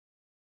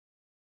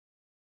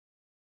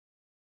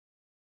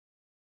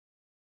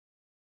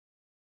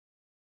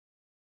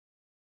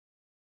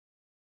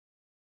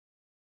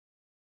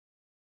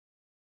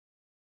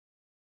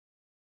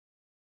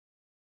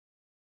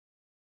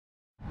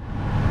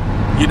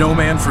You know,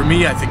 man, for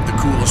me, I think the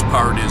coolest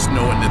part is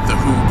knowing that the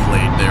Who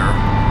played there,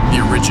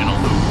 the original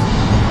Who.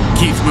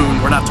 Keith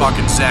Moon, we're not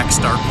talking Zach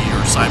Starkey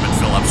or Simon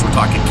Phillips, we're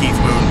talking Keith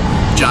Moon,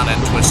 John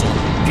Entwistle,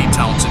 Pete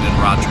Townsend, and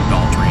Roger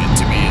Daltrey, and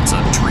to me it's a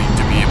treat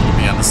to be able to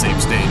be on the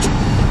same stage.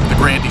 The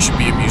Grande should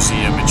be a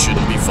museum, it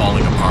shouldn't be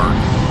falling apart.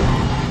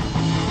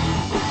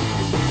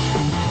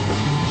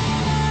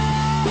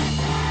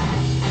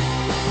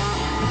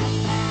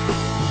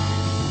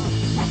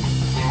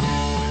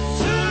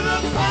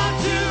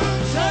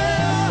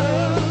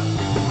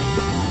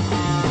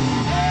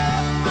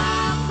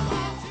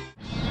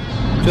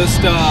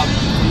 Just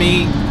for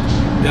me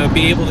to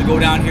be able to go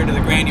down here to the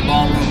Grande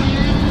Ballroom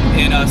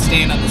and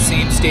stand on the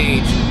same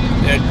stage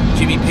that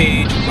Jimmy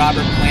Page,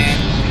 Robert Plant,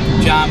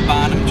 John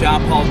Bonham,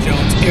 John Paul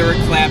Jones, Eric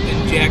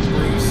Clapton, Jack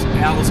Bruce,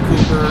 Alice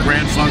Cooper,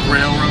 Grand Funk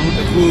Railroad,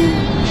 The Who,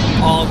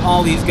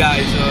 all these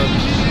guys.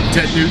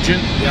 Ted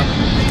Nugent. Yep.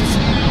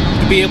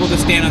 To be able to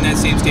stand on that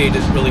same stage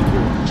is really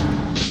cool.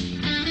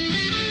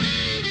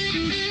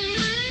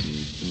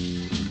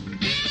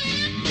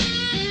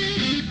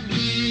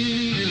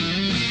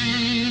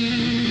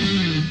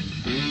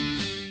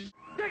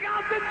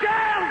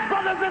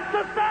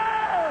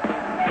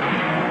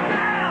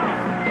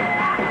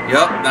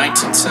 Yep,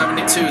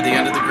 1972, the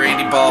end of the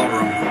Grande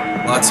Ballroom.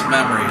 Lots of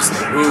memories.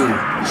 The Who,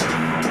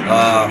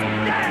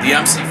 the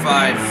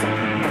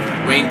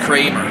MC5, Wayne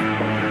Kramer,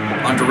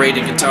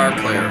 underrated guitar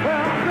player.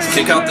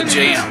 Kick out the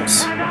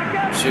jams.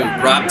 Shoot,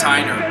 Rob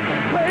Tyner,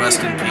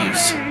 rest in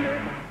peace.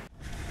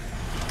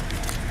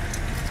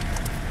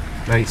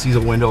 Now he sees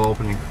a window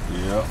opening.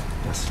 Yep.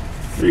 Yes.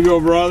 Here you go,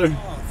 brother.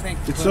 Oh,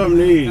 thanks, it's something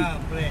to eat.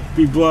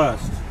 Be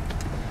blessed.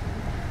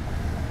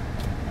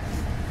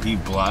 Be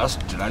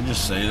blessed? Did I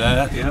just say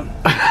that? Yep.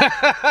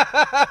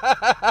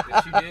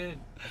 Yes, you did.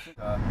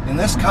 In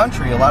this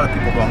country, a lot of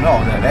people don't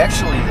know that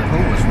actually the Who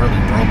was really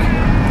broke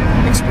here.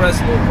 Express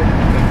local.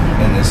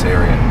 In this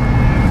area.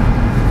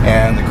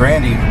 And the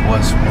Grande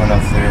was one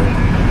of their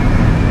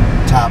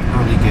top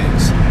early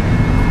gigs.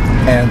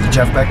 And the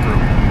Jeff Beck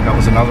Group, that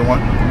was another one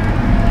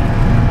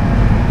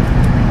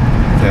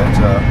that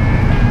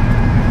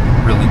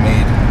really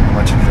made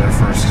much of their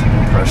first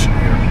impression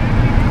here.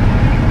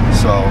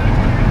 So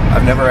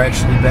I've never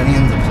actually been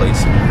in the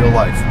place in real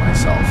life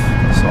myself,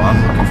 so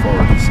I'm looking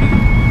forward to see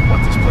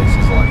what this place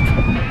is like.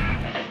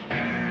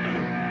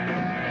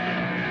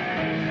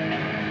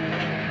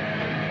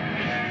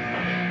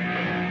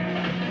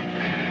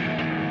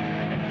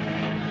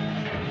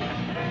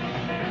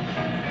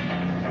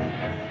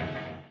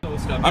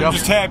 I'm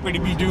just happy to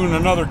be doing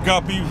another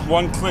Guppy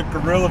One Click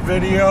Gorilla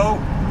video.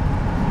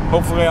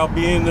 Hopefully I'll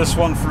be in this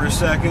one for a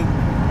second.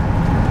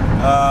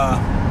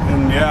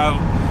 And yeah,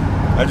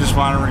 I just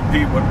want to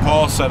repeat what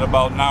Paul said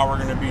about now we're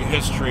going to be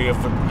history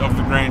of the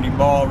Grande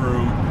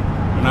Ballroom,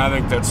 and I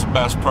think that's the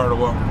best part of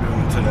what we're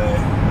doing today.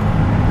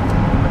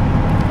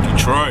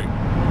 Detroit.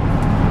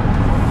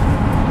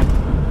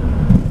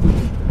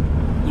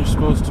 There's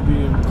supposed to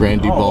be a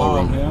Grande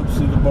Ballroom. Wow, yeah,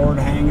 see the board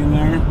hanging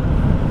there?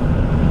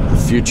 The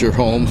future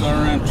home That's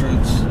our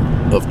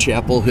entrance. of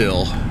Chapel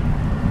Hill. The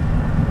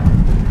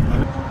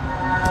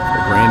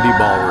Grande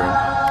Ballroom.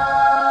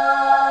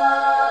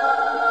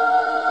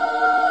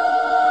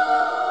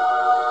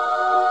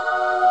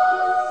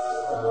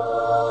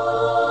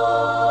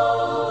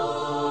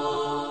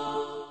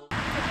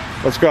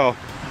 Let's go.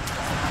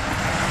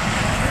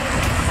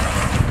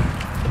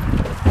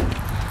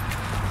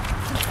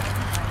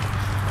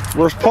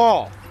 Where's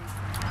Paul?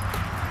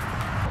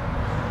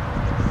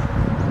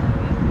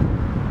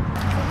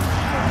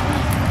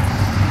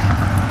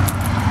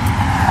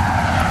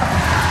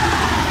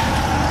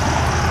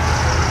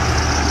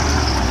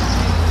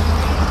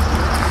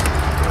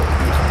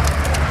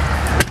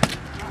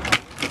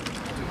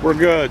 We're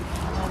good.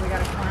 Oh, we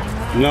gotta climb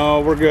that? No,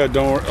 we're good.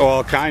 Don't worry.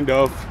 Well, kind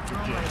of.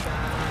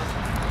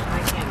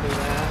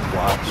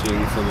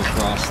 Watching from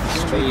across the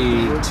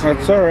street.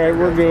 That's all right.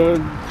 We're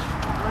good. I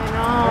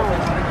know.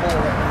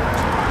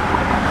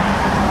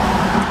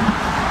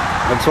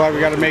 That's why we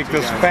got to make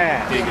this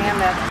fast.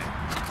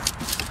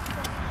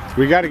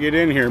 We got to get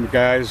in here,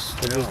 guys.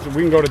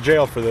 We can go to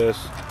jail for this.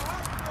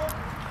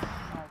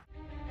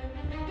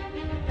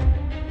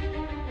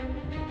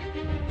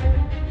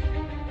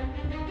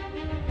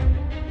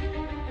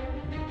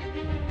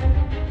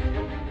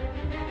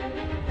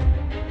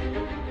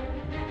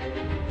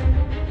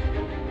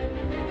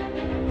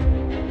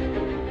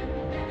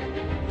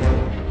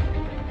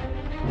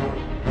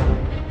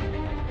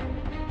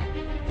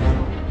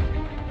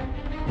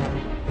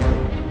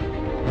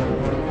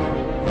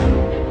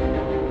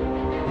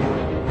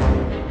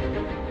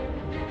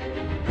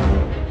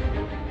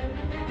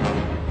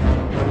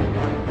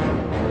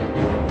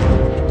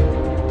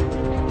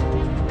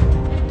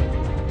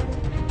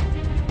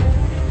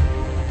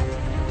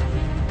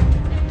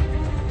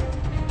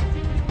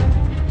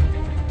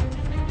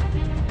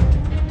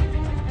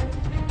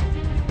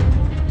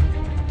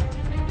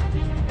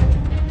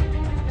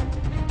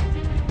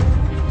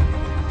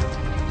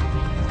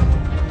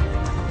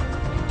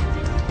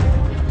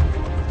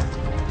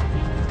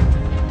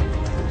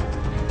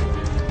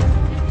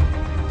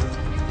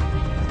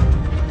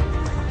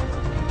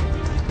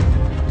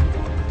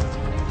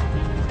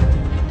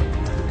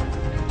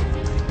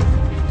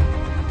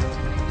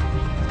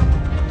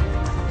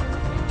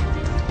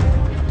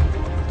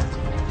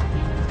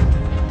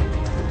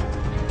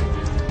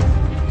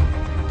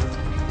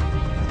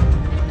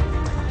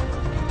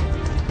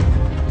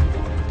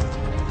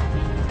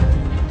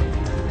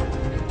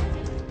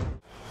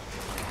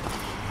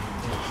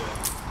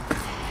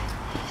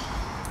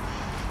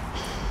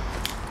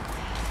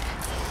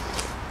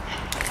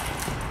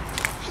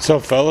 What's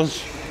up,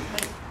 fellas?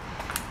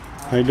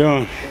 How you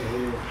doing?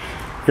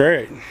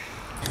 Great.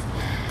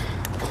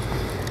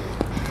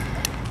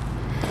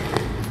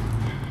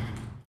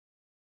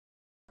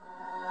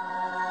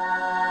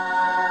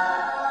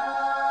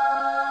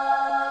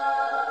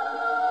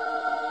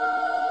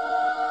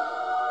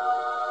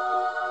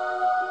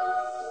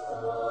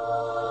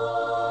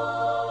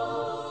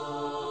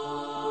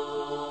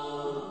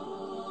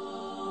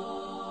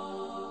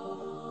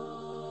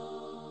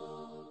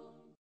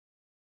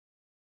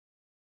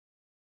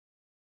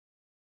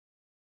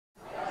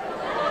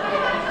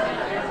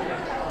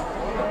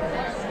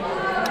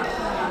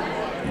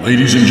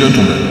 Ladies and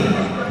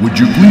gentlemen, would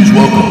you please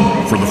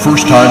welcome, for the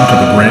first time to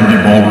the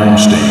Grande Ballroom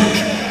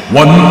stage,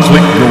 one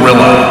Click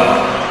Gorilla.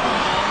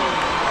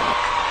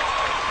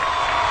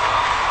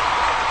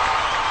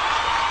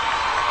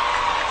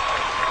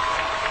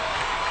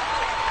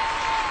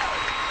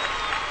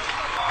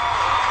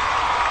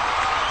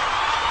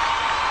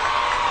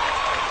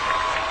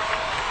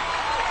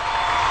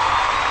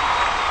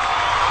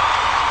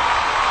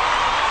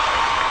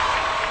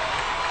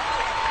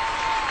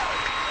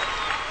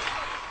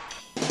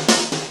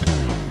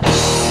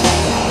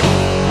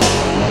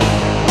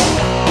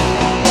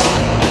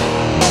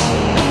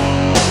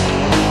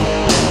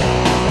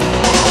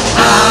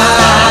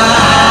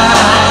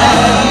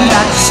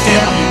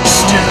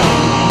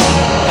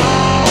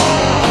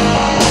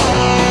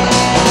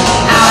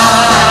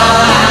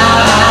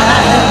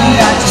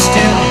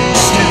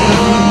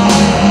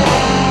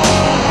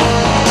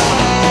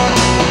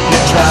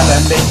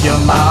 Make your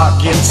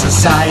mark in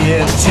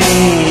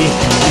society.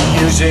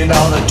 You're using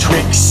all the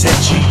tricks that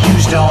you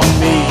used on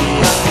me.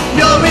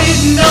 You're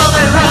reading all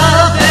the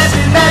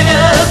fancy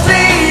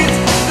magazines.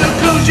 The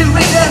clues you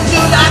read them do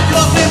like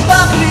coffee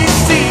bubbly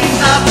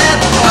scenes. I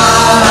said,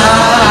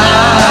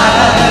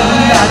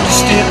 I'm not a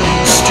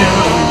stepping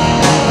stone.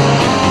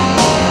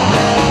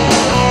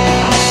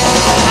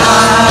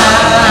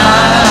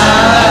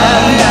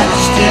 I'm not a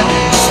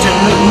stepping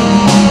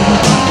stone.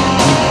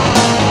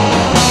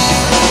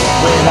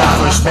 When I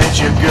first met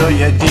you, girl,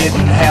 you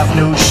didn't have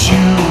no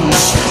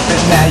shoes,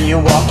 but now you're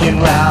walking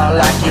around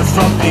like you're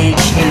front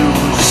page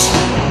news.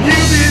 You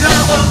did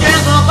all forget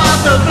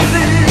about the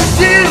police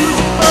news,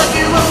 but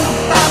you won't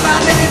find my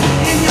name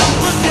in your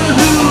book of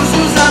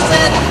who's. I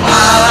said,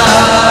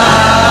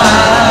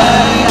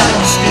 I'm not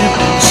a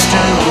stepping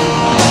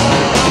stone.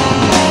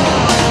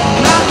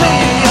 Not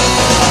me.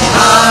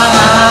 I'm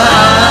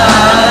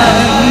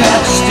not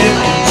a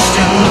stepping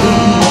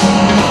stone.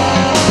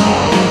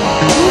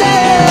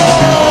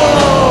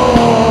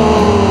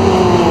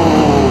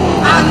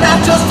 I'm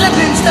not just a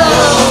stepping stone.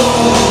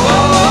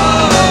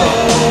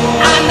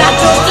 I'm not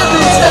just a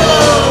stepping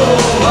stone.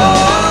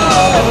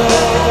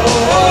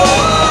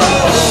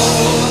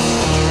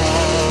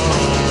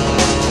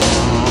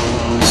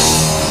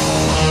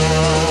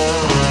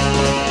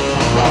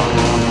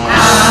 I'm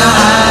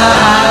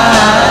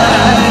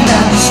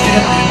not a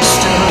stepping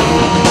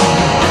stone.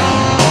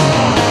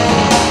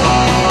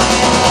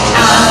 I'm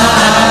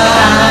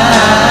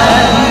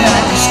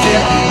not a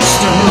stepping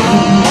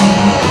stone.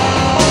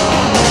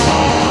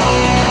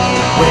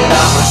 When I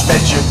first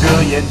met you,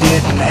 girl, you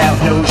didn't have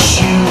no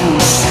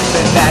shoes,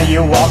 but now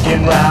you're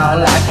walking around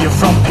like you're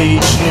front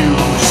page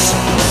news.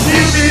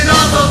 You did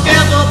all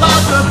forget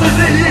about the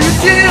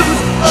police news,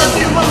 but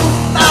you won't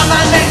find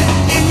my name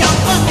in your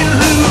book of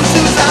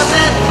who's. I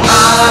said, I'm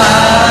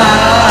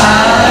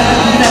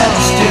not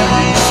a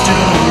stepping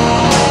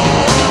stone.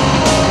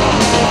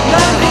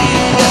 Not me.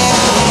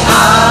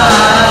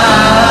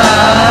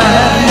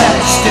 I'm not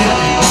a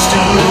stepping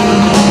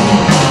stone.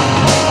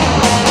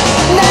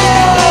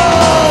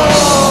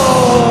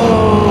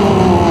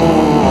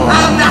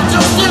 I'm not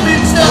just a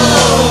stepping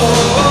stone.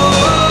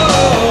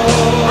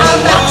 I'm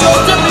not just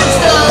a stepping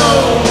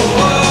stone.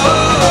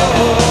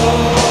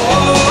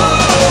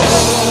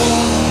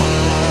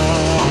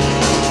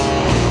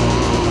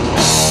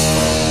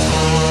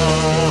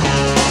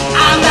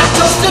 I'm not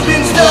just a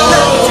stepping stone. I'm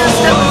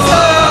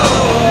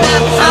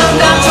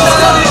not just a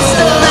stepping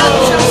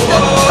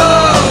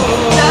stone.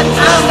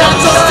 I'm not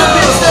just a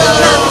stepping stone.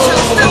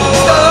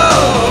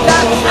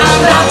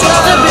 I'm not just a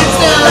stepping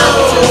stone.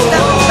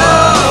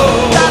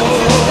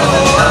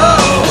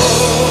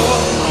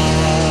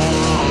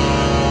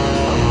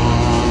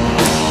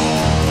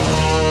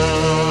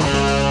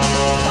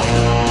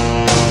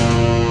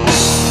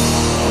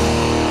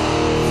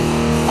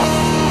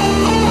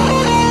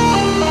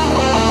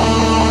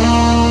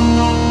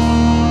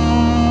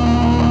 I'm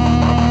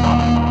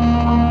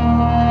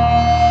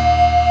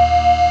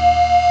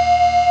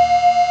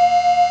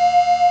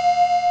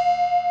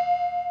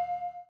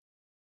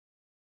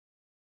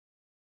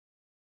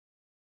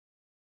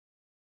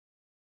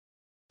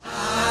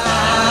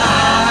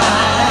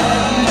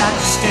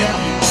a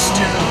stepping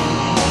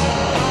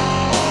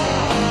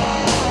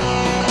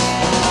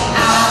stone.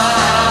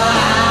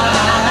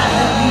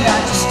 I'm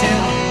not a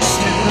stepping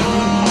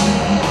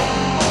stone.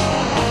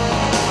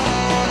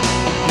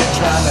 You're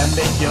trying to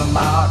make your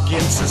mark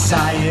in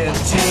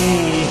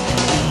society.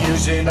 You're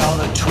using all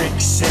the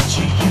tricks that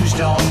you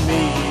used on me.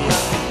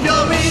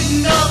 You're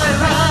reading all the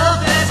high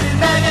fancy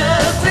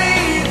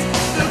magazines.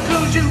 The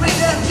clothes you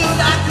read and do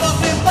like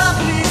coffee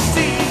public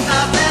scenes.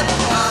 I've had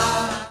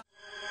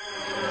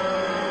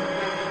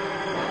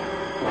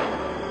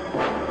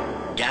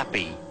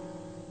Gappy.